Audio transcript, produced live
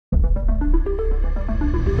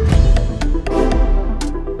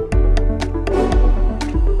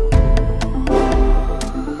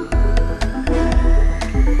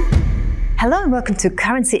and welcome to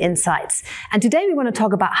Currency Insights. And today we want to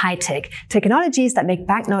talk about high-tech, technologies that make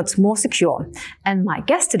banknotes more secure. And my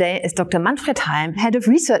guest today is Dr. Manfred Heim, Head of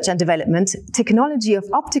Research and Development, Technology of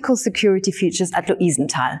Optical Security Features at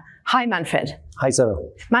Luisenthal. Hi, Manfred. Hi, Sarah.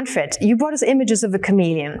 Manfred, you brought us images of a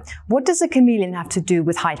chameleon. What does a chameleon have to do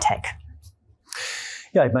with high-tech?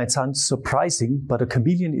 Yeah, it might sound surprising, but a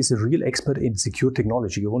chameleon is a real expert in secure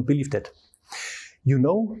technology. You won't believe that. You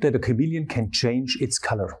know that a chameleon can change its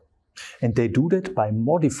color. And they do that by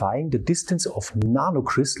modifying the distance of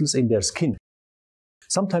nanocrystals in their skin.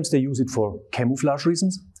 Sometimes they use it for camouflage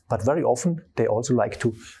reasons, but very often they also like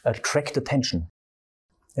to attract attention.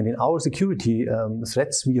 And in our security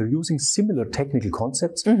threats, we are using similar technical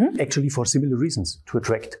concepts, actually for similar reasons, to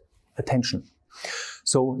attract attention.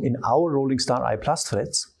 So in our Rolling Star I+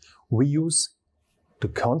 threats, we use the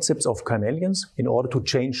concepts of chameleons in order to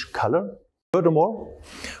change color. Furthermore,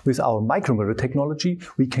 with our micromirror technology,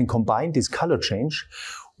 we can combine this color change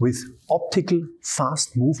with optical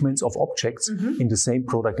fast movements of objects in the same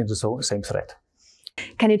product, in the same thread.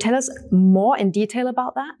 Can you tell us more in detail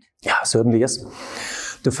about that? Yeah, certainly, yes.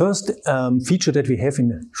 The first feature that we have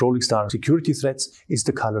in Rolling Star security threats is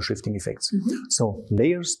the color shifting effects. So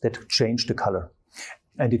layers that change the color.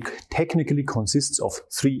 And it technically consists of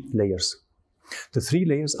 3 layers. The 3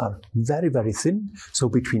 layers are very, very thin, so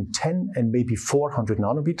between 10 and maybe 400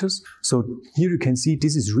 nanometers. So here you can see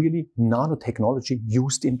this is really nanotechnology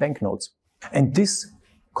used in banknotes. And this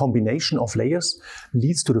combination of layers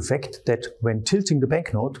leads to the fact that when tilting the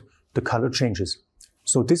banknote, the color changes.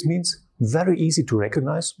 So this means very easy to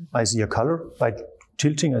recognize. I see a color, by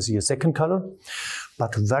tilting I see a second color,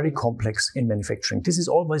 but very complex in manufacturing. This is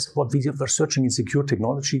always what we were searching in secure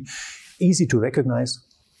technology, easy to recognize,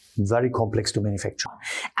 very complex to manufacture.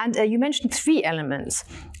 And you mentioned 3 elements.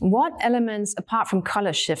 What elements, apart from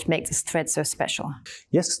color shift, make this thread so special?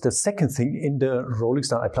 Yes, the second thing in the Rolling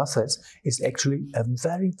Star I+ threads is actually a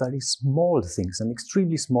very, very small thing. It's an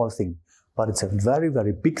extremely small thing, but it's a very,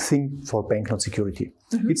 very big thing for banknote security.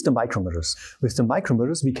 It's the micromirrors. With the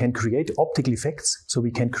micromirrors, we can create optical effects, so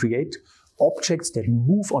we can create objects that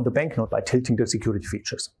move on the banknote by tilting the security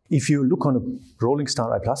features. If you look on a Rolling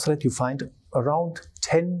Star I+ thread, you find around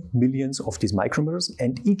 10 millions of these micromirrors,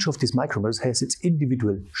 and each of these micromirrors has its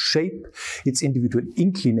individual shape, its individual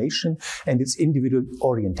inclination, and its individual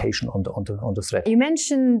orientation on the thread. You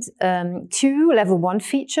mentioned 2 level 1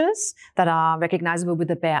 features that are recognizable with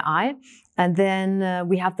the bare eye, and then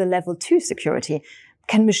we have the level 2 security.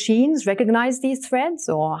 Can machines recognize these threads,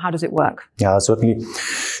 or how does it work? Yeah, certainly.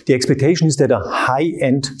 The expectation is that a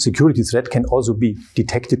high-end security thread can also be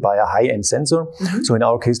detected by a high-end sensor. So in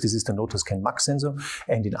our case, this is the Notoscan Max sensor.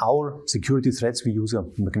 And in our security threads, we use a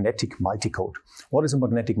magnetic multicode. What is a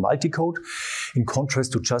magnetic multicode? In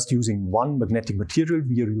contrast to just using one magnetic material,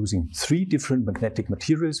 we are using 3 different magnetic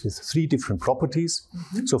materials with 3 different properties.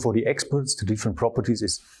 So for the experts, the different properties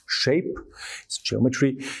is shape, it's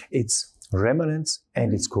geometry, it's remanence,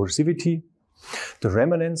 and its coercivity. The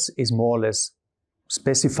remanence is more or less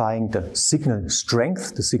specifying the signal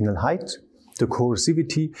strength, the signal height. The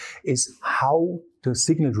coercivity is how the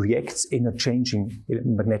signal reacts in a changing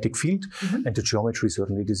magnetic field. And the geometry,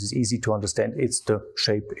 certainly, this is easy to understand. It's the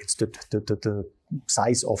shape, it's the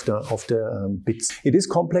size of the bits. It is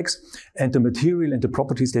complex, and the material and the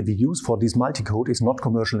properties that we use for this multicode is not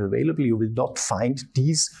commercially available. You will not find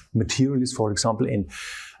these materials, for example, in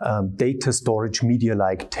data storage media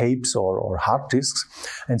like tapes or hard disks.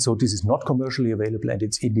 And so this is not commercially available, and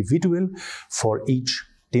it's individual for each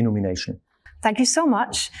denomination. Thank you so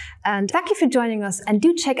much, and thank you for joining us, and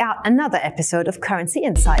do check out another episode of Currency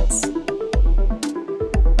Insights.